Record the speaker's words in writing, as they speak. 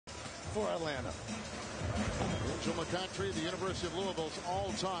for Atlanta. Angel McCoughtry, the University of Louisville's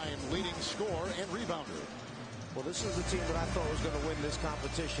all-time leading scorer and rebounder. Well, this is the team that I thought was going to win this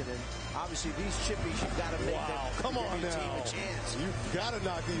competition, and obviously these chippies, you've got to make them. Come on give your now. team a chance. You've got to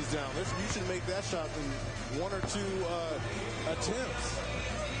knock these down. You should make that shot in 1 or 2 attempts.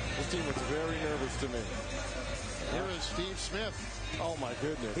 This team looks very nervous to me. Here is Steve Smith. Oh, my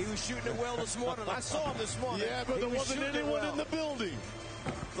goodness. He was shooting it well this morning. I saw him this morning. Yeah, but there wasn't anyone well in the building.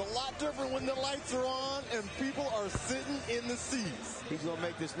 It's a lot different when the lights are on and people are sitting in the seats. He's going to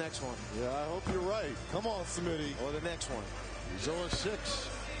make this next one. Yeah, I hope you're right. Come on, Smitty. Or the next one. He's 0-6.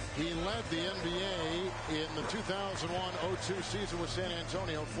 He led the NBA in the 2001-02 season with San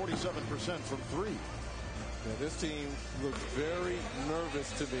Antonio, 47% from 3. Yeah, this team looks very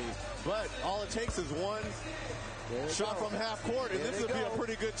nervous to me. But all it takes is one shot from half court, and this would be a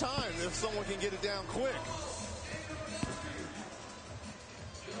pretty good time if someone can get it down quick.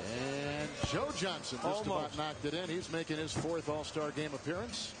 And Joe Johnson just about knocked it in. He's making his 4th All-Star Game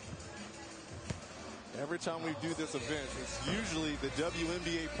appearance. Every time we do this event, it's usually the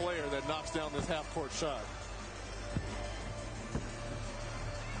WNBA player that knocks down this half-court shot.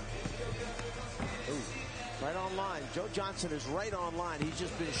 Ooh. Right on line. Joe Johnson is right on line. He's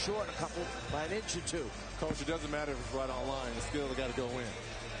just been short by an inch or 2. Coach, it doesn't matter if it's right on line. It's still got to go in.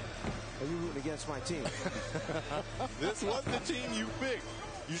 Are you rooting against my team? This was the team you picked.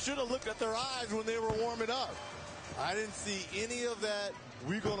 You should have looked at their eyes when they were warming up. I didn't see any of that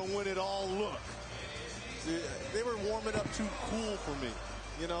we're going to win it all look. They were warming up too cool for me.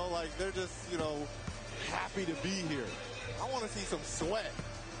 You know, like they're just, happy to be here. I want to see some sweat.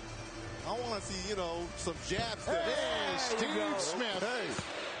 I want to see, some jabs there. Hey, Steve Smith.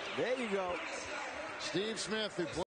 Hey. There you go. Steve Smith, who